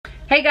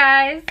Hey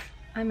guys,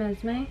 I'm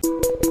Esme.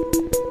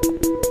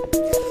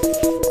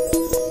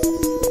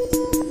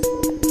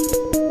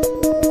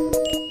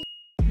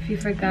 If you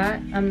forgot,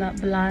 I'm not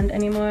blonde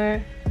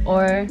anymore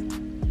or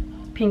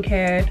pink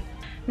haired.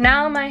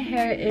 Now my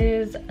hair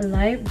is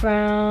light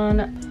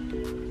brown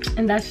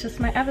and that's just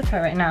my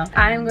avatar right now.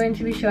 I'm going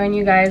to be showing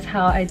you guys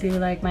how I do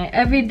like my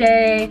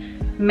everyday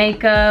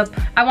makeup.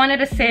 I wanted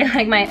to say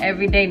like my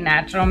everyday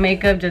natural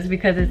makeup just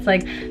because it's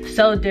like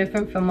so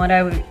different from what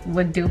I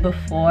would do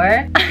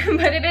before.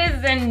 But it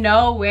is in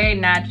no way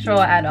natural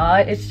at all.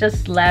 It's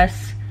just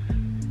less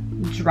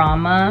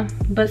drama,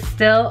 but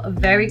still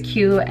very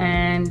cute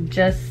and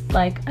just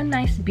like a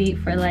nice beat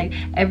for like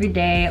every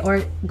day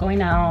or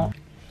going out.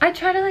 I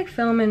try to like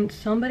film and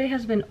somebody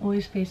has been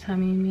always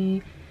FaceTiming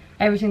me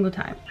every single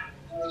time.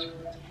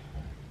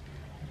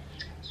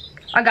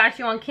 I got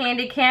you on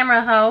candy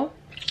camera, ho.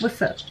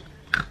 What's up?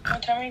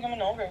 What time are you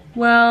coming over?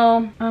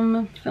 Well, I'm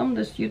gonna film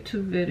this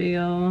YouTube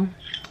video.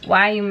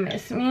 Why you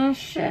miss me and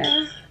shit?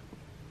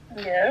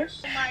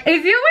 Yes.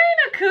 Is you wearing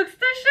a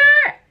Cooksta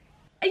shirt?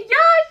 Yo,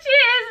 she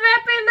is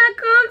repping the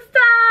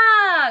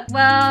Cooksta!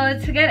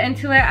 Well, to get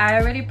into it, I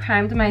already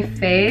primed my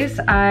face.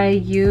 I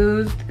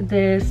used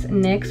this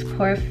NYX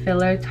Pore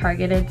Filler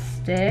Targeted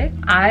Stick.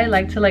 I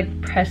like to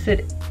like press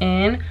it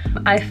in.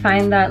 I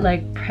find that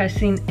like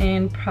pressing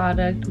in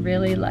product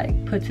really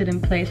like puts it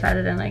in place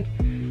rather than like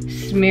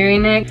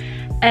smearing it.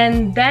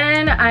 And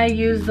then I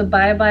use the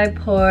Bye Bye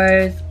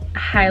Pores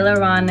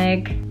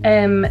Hyaluronic,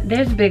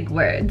 there's big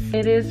words.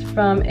 It is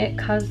from It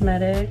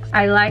Cosmetics.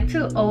 I like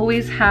to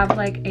always have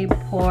like a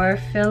pore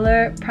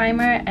filler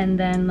primer and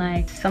then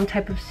like some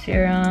type of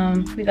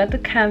serum. We got the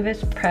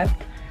canvas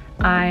prepped.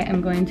 I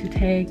am going to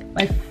take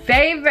my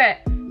favorite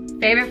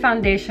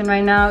foundation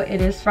right now.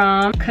 It is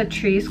from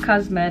Catrice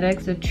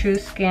Cosmetics, the True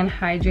Skin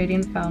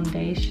Hydrating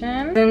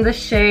Foundation in the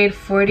shade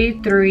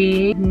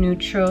 43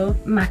 Neutral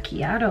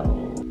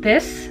Macchiato.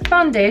 This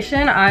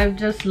foundation I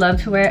just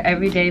love to wear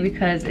every day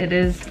because it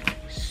is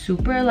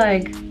super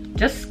like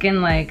just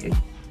skin like,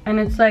 and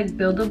it's like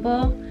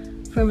buildable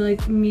for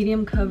like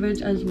medium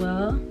coverage as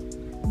well.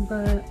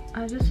 But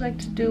I just like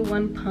to do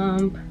one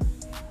pump.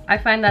 I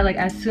find that like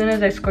as soon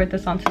as I squirt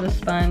this onto the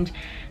sponge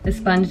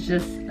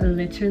just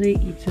literally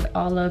eats it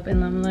all up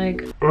and I'm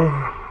like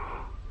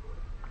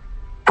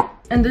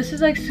and this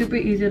is like super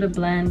easy to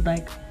blend,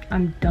 like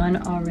I'm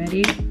done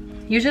already.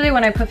 Usually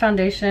when I put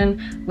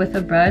foundation with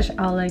a brush,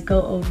 I'll like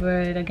go over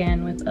it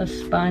again with a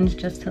sponge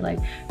just to like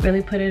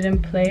really put it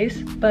in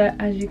place. But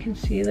as you can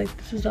see, like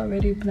this is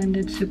already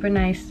blended super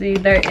nicely.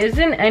 There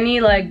isn't any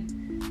like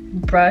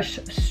brush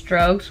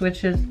strokes,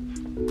 which is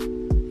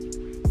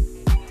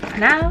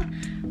now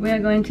we are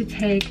going to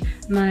take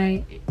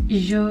my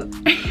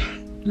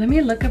let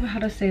me look up how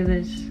to say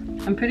this.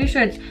 I'm pretty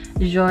sure it's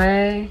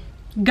Joy.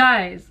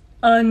 Guys,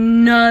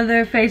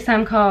 another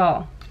FaceTime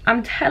call.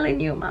 I'm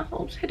telling you, my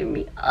hope's hitting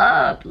me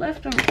up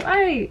left and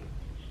right.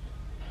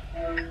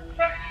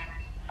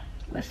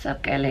 What's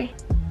up, Kelly?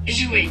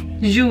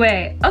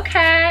 Jouer.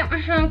 Okay.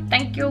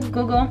 Thank you,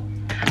 Google.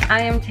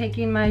 I am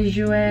taking my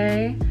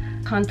Jouer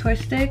contour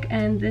stick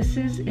and this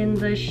is in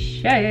the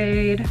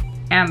shade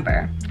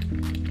Amber.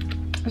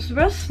 It's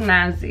real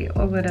snazzy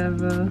or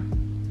whatever.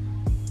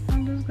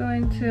 I'm just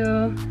going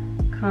to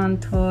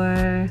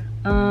contour.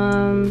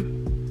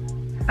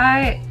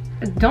 I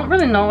don't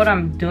really know what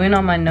I'm doing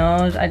on my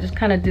nose. I just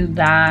kind of do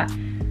that.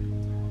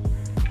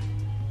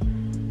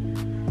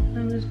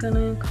 I'm just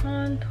gonna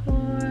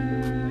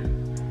contour.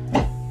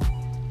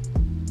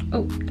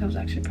 Oh, that was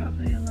actually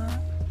probably a lot.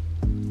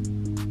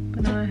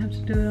 But now I have to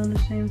do it on the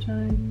same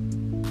time.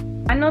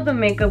 I know the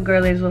makeup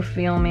girlies will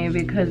feel me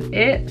because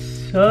it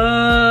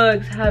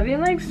sucks having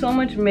like so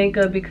much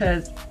makeup,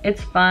 because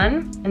it's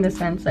fun in the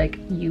sense like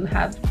you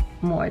have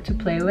more to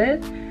play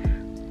with.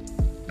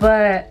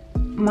 But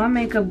my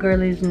makeup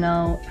girlies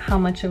know how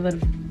much of a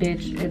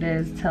bitch it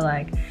is to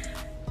like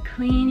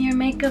clean your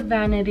makeup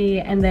vanity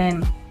and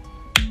then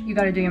you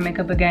gotta do your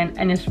makeup again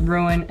and it's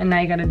ruined and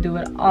now you gotta do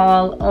it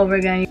all over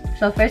again.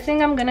 So first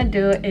thing I'm gonna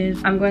do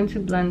is I'm going to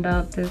blend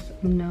out this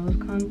nose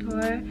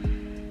contour.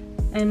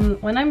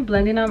 And when I'm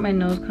blending out my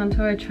nose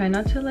contour, I try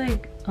not to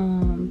like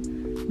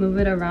move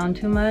it around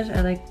too much.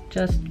 I like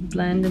just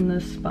blend in the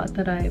spot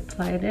that I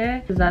applied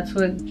it, because that's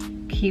what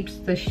keeps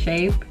the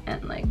shape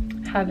and like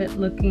have it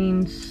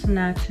looking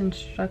snatched and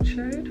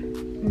structured.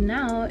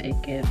 Now it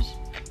gives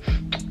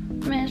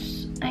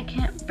Miss I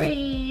can't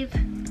breathe.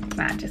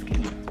 Nah, just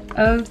kidding.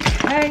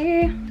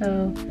 Okay,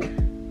 so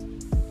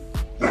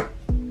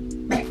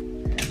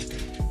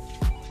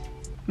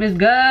Miss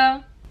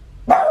Girl.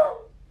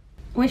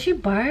 When she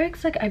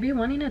barks, like I be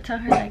wanting to tell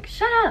her like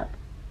shut up,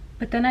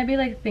 but then I be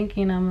like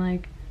thinking, I'm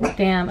like,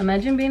 damn,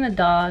 imagine being a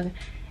dog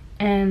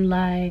and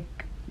like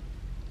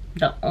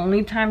the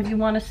only times you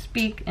want to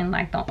speak and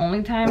like the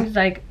only times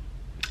like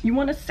you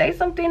want to say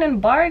something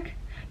and bark,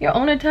 your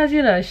owner tells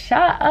you to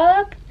shut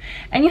up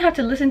and you have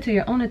to listen to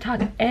your owner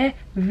talk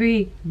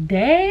every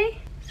day.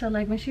 So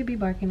like when she be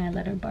barking, I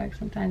let her bark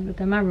sometimes, but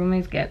then my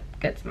roommates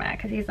gets mad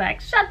because he's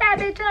like, shut that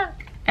bitch up.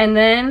 And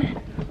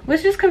then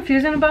what's just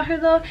confusing about her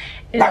though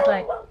is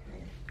like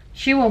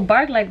she will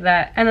bark like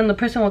that, and then the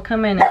person will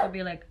come in and she'll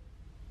be like,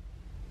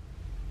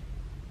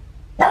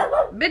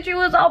 bitch, you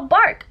was all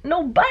bark,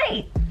 no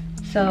bite.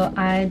 So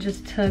I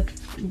just took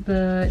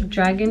the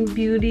Dragon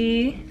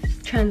Beauty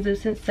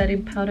translucent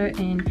setting powder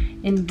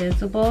in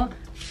Invisible,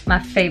 my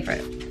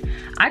favorite.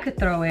 I could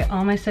throw away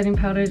all my setting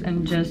powders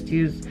and just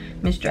use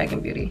Miss Dragon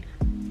Beauty.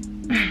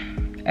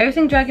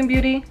 Everything Dragon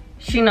Beauty,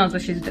 she knows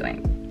what she's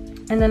doing.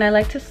 And then I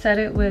like to set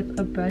it with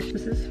a brush.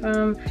 This is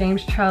from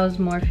James Charles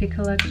Morphe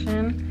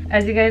collection.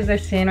 As you guys are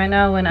seeing right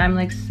now, when I'm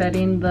like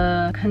setting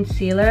the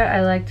concealer,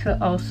 I like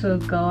to also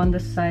go on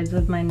the sides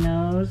of my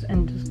nose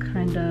and just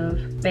kind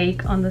of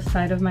bake on the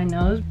side of my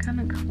nose.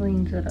 Kind of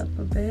cleans it up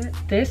a bit.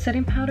 This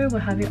setting powder will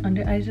have your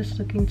under eyes just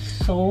looking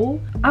so,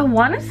 I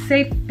want to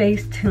say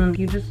face tuned.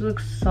 You just look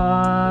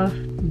soft,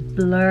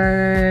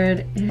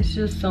 blurred. It's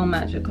just so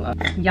magical.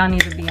 Y'all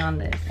need to be on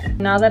this.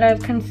 Now that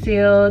I've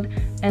concealed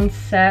and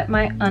set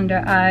my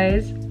under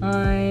eyes,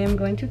 I am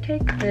going to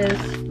take this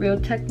Real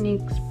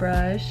Techniques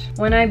brush.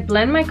 When I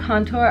blend my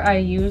contour, I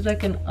use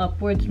like an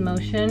upwards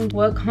motion.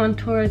 What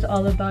contour is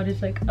all about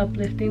is like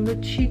uplifting the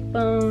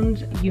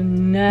cheekbones. You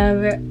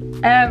never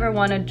ever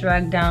want to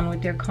drag down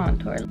with your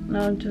contour.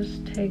 Now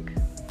just take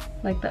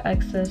like the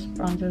excess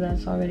bronzer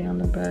that's already on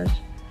the brush.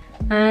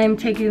 I'm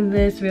taking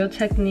this Real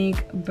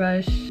Technique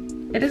brush.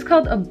 It is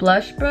called a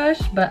blush brush,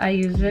 but I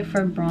use it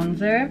for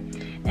bronzer.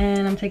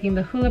 And I'm taking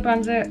the Hoola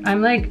bronzer.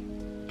 I'm like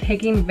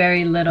taking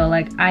very little.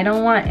 Like I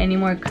don't want any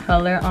more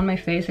color on my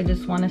face. I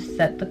just want to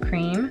set the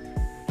cream.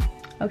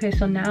 Okay,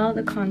 so now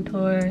the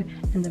contour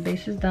and the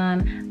base is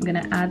done. I'm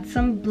gonna add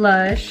some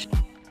blush.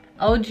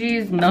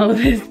 OGs know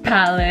this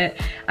palette.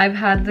 I've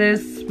had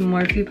this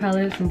Morphe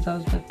palette since I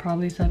was like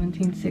probably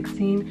 17,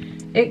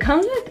 16. It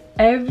comes with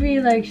every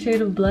like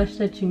shade of blush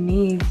that you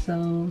need,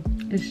 so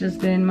it's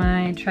just been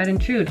my tried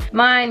and true.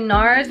 My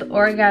NARS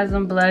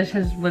Orgasm blush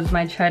was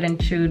my tried and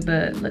true,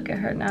 but look at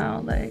her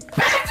now, like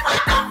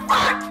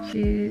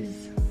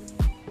she's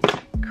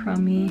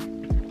crummy.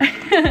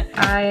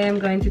 I am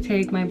going to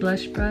take my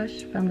blush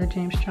brush from the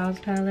James Charles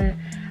palette.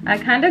 I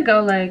kind of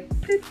go like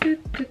doot,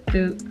 doot, doot,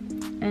 doot,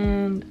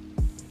 and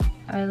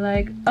I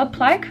like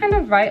apply kind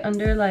of right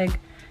under like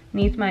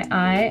beneath my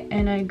eye,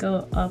 and I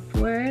go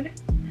upward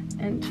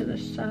and to the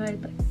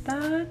side like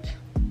that.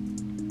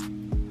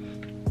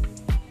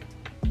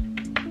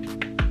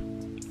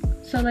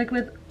 So like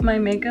with my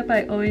makeup,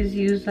 I always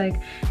use like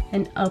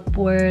an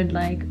upward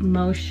like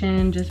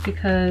motion just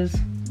because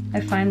I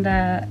find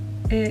that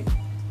it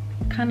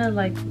kind of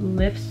like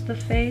lifts the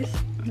face.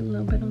 A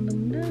little bit on the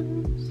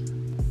nose,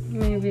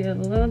 maybe a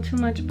little too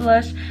much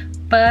blush.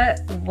 But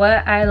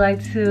what I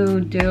like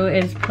to do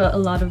is put a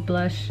lot of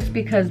blush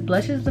because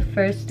blush is the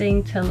first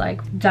thing to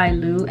like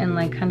dilute and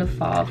like kind of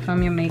fall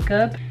from your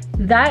makeup.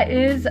 That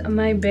is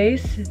my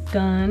base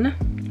done.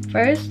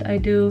 First I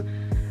do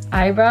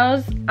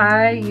eyebrows.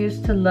 I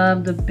used to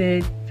love the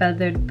big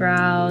feathered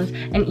brows,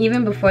 and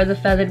even before the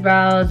feathered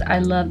brows I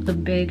loved the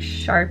big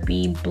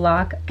Sharpie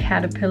block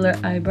caterpillar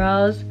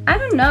eyebrows. I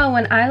don't know,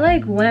 when I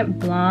like went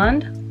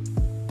blonde,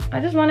 I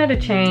just wanted to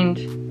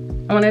change.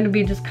 I wanted to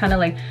be just kind of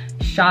like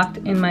shocked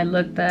in my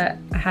look that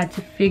I had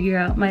to figure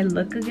out my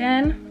look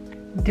again.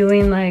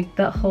 Doing like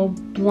the whole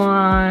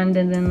blonde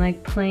and then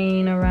like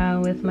playing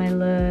around with my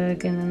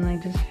look, and then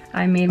like just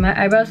I made my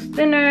eyebrows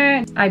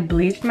thinner. I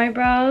bleached my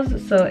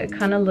brows so it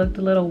kind of looked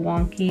a little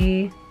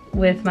wonky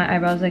with my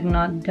eyebrows like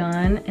not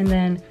done, and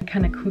then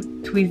kind of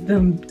tweezed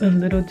them a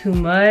little too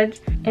much,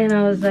 and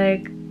I was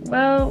like,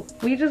 well,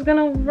 we just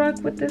gonna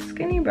rock with this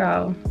skinny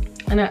brow.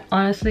 And I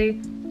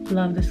honestly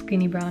love the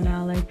skinny brow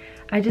now. Like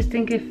I just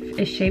think if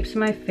it shapes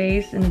my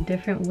face in a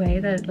different way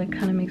that like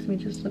kind of makes me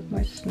just look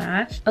more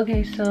snatched.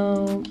 Okay,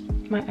 so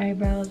my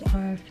eyebrows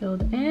are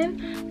filled in,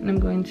 and I'm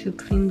going to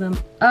clean them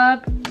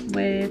up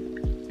with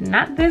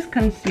not this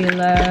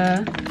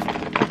concealer.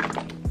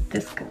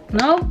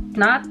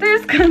 Not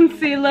this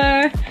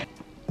concealer.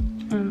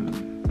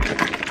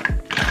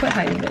 Quit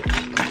hiding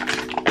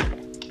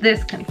it.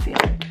 This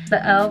concealer. The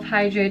e.l.f.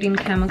 Hydrating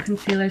Camo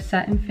Concealer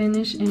Satin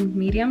Finish in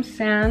Medium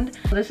Sand.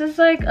 This is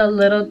like a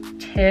little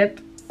trick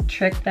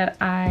that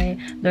I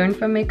learned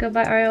from Makeup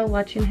by Ariel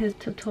watching his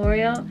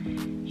tutorial.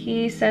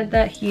 He said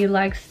that he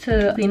likes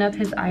to clean up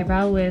his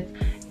eyebrow with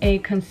a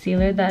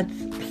concealer that's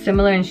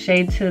similar in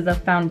shade to the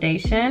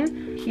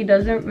foundation. He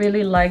doesn't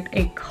really like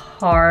a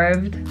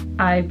carved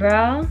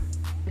eyebrow.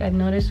 I've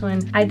noticed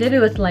when I did it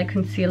with light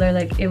concealer,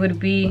 like it would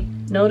be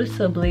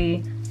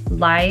noticeably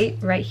light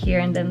right here,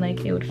 and then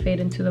like it would fade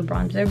into the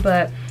bronzer,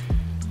 but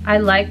I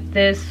like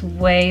this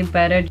way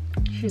better.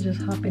 She's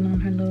just hopping on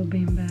her little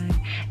beanbag.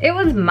 It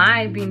was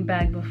my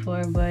beanbag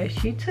before, but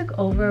she took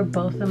over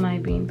both of my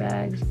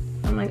beanbags.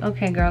 I'm like,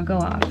 okay girl, go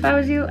off. If I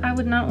was you, I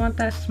would not want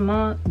that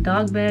small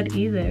dog bed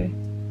either.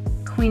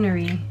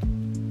 Queenery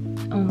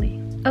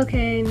only.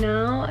 Okay,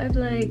 now I've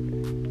like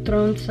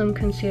thrown some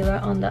concealer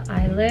on the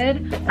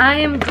eyelid. I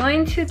am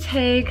going to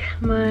take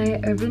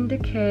my Urban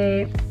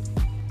Decay.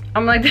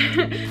 I'm like,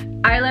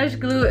 eyelash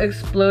glue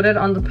exploded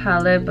on the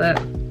palette, but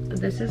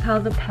this is how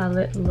the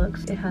palette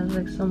looks. It has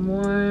like some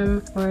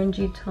warm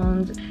orangey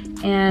tones,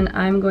 and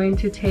I'm going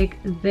to take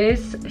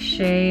this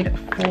shade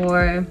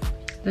for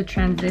the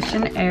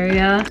transition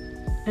area,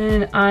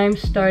 and I'm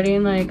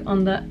starting like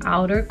on the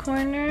outer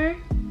corner,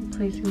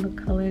 placing the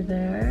color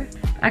there.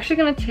 I'm actually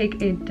gonna take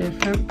a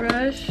different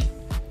brush,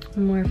 a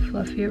more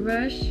fluffier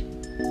brush.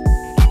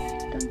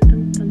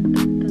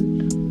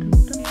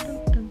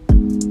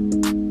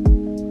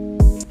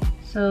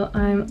 So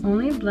I'm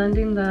only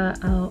blending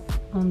that out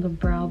on the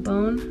brow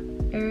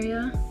bone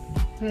area.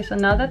 Okay, so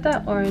now that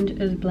that orange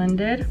is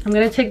blended, I'm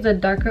gonna take the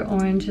darker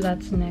orange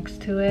that's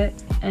next to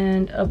it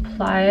and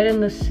apply it in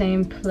the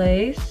same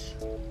place.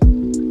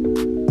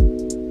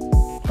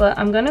 But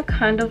I'm gonna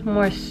kind of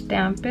more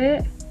stamp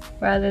it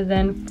rather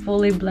than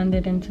fully blend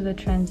it into the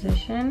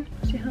transition.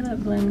 See how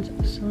that blends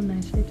so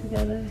nicely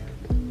together?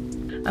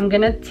 I'm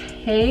gonna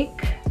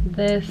take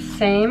this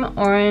same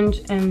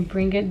orange and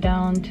bring it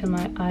down to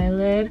my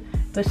eyelid,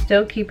 but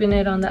still keeping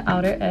it on the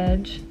outer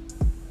edge.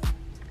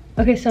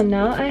 Okay, so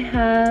now I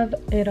have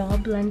it all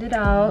blended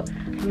out.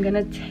 I'm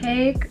gonna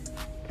take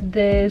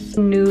this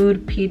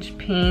nude peach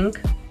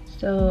pink.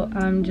 So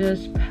I'm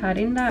just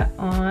patting that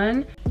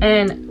on,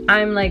 and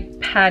I'm like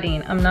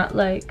patting. I'm not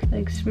like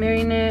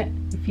smearing it.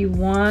 If you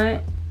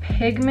want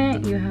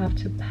pigment, you have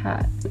to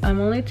pat.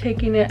 I'm only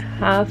taking it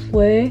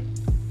halfway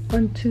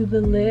onto the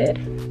lid.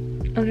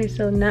 Okay,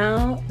 so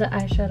now the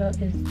eyeshadow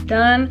is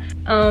done.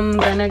 I'm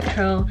gonna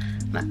curl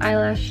my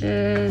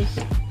eyelashes.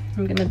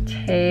 I'm gonna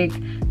take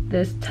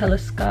this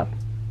telescopic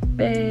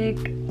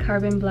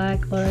carbon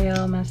black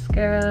L'Oreal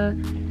mascara,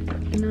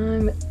 and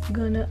I'm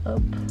gonna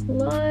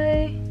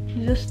apply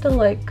just a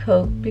light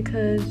coat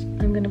because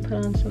I'm gonna put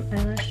on some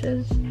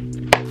eyelashes.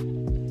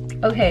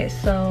 Okay,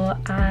 so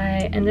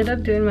I ended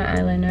up doing my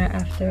eyeliner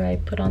after I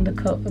put on the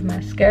coat of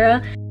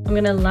mascara. I'm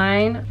gonna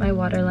line my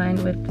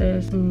waterline with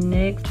this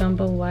NYX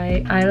Jumbo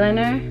White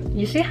eyeliner.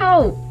 You see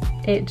how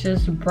it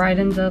just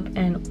brightens up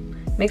and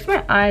makes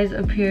my eyes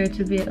appear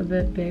to be a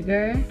bit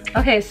bigger.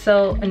 Okay,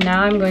 so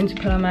now I'm going to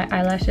put on my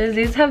eyelashes.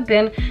 These have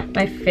been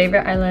my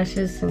favorite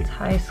eyelashes since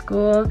high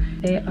school.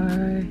 They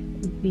are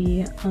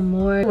the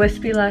Amore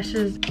Wispy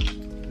lashes.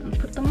 I'll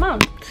put them on.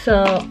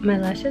 So my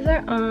lashes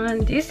are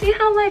on. Do you see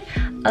how like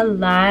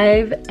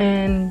alive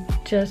and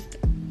just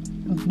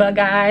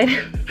bug-eyed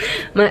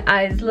my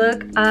eyes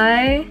look?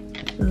 I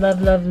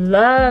love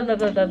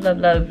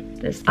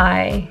this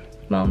eye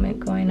moment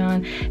going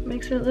on. It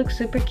makes it look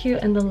super cute,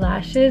 and the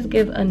lashes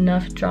give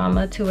enough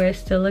drama to where it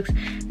still looks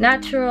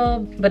natural,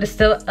 but it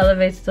still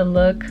elevates the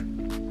look.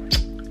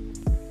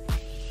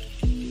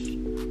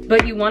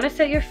 But you want to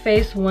set your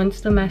face once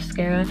the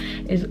mascara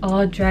is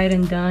all dried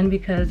and done,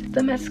 because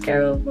the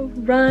mascara will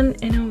run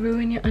and it'll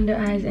ruin your under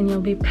eyes and you'll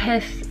be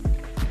pissed.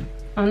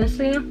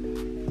 Honestly,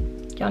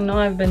 y'all know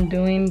I've been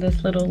doing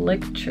this little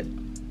lick trick.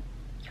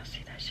 Y'all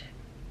see that shit?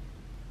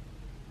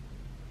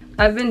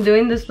 I've been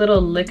doing this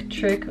little lick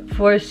trick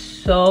for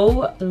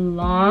so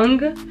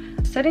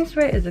long. Setting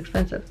spray is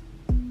expensive.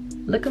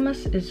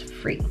 Lickamus is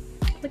free.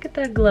 Look at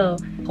that glow.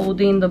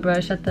 Holding the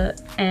brush at the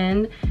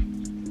end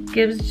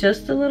gives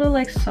just a little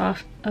like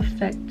soft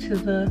effect to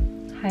the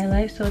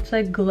highlight, so it's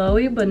like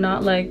glowy but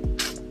not like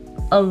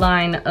a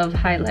line of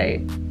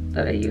highlight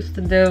that I used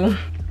to do.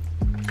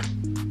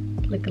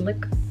 Lick a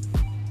lick.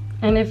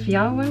 And if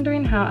y'all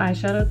wondering how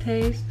eyeshadow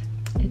tastes,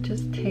 it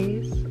just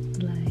tastes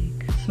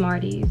like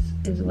Smarties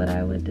is what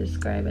I would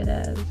describe it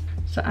as.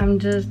 So I'm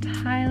just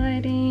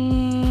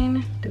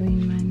highlighting,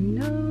 doing my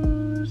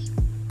nose,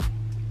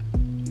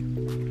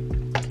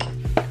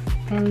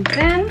 and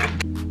then,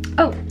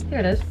 oh, here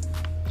it is.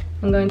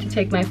 I'm going to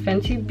take my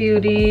Fenty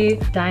Beauty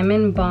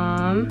Diamond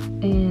Balm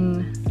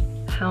in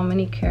how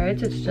many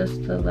carats? It's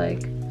just the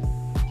like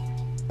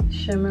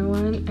shimmer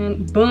one,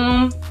 and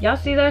boom! Y'all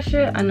see that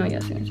shit? I know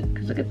y'all see that shit,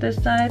 because look at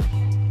this side.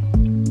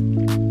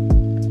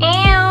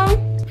 Ow!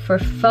 For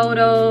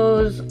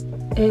photos,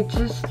 it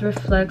just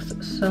reflects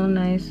so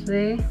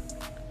nicely.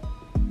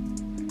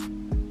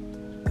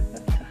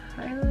 Got to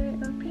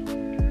highlight up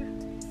here.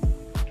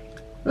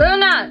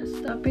 Luna!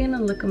 Stop being a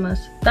lickamus.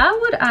 That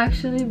would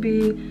actually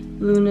be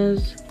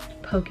Luna's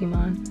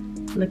Pokemon,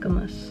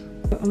 Lickamus.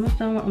 We're almost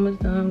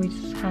done, we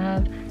just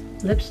have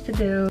lips to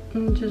do.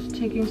 I'm just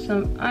taking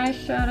some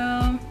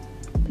eyeshadow.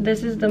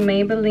 This is the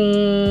Maybelline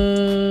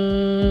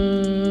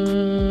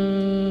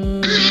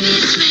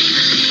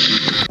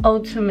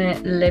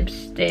Ultimate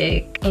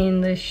Lipstick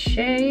in the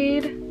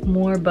shade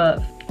More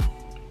Buff.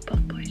 Buff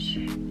boy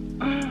shade.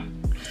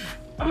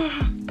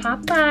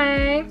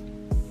 Popeye.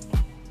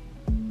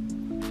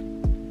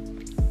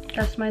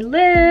 That's my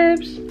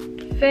lips,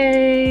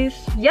 face.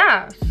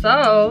 Yeah,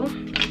 so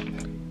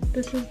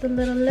this is the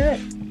little lip.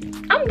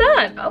 I'm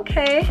done.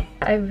 Okay.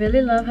 I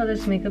really love how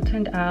this makeup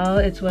turned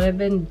out. It's what I've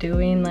been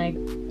doing like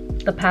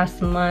the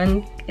past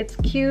month. It's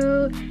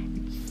cute,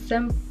 it's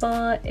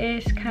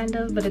simple-ish kind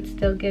of, but it's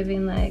still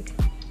giving like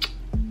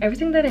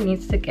everything that it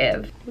needs to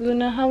give.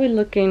 Luna, how we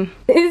looking?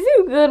 Is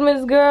you good,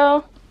 Miss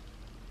Girl?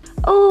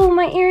 Oh,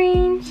 my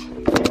earrings.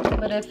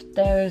 But if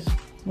there's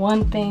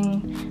one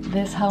thing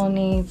this hoe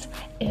needs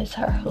is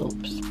her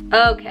hoops.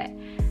 Okay,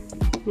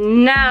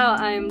 now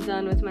I'm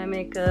done with my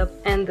makeup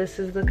and this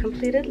is the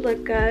completed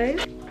look,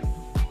 guys.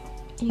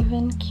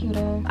 Even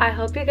cuter. I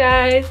hope you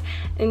guys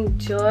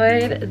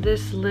enjoyed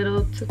this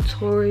little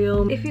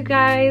tutorial. If you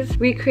guys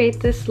recreate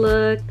this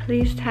look,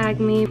 please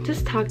tag me.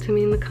 Just talk to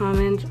me in the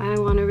comments. I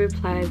want to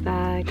reply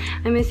back.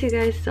 I miss you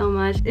guys so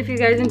much. If you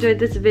guys enjoyed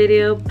this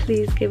video,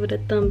 please give it a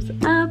thumbs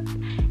up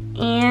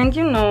and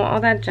you know, all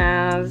that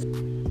jazz.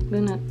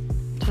 Luna,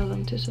 tell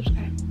them to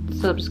subscribe.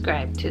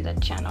 Subscribe to the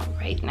channel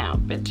right now,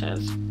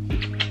 bitches.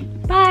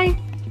 Bye.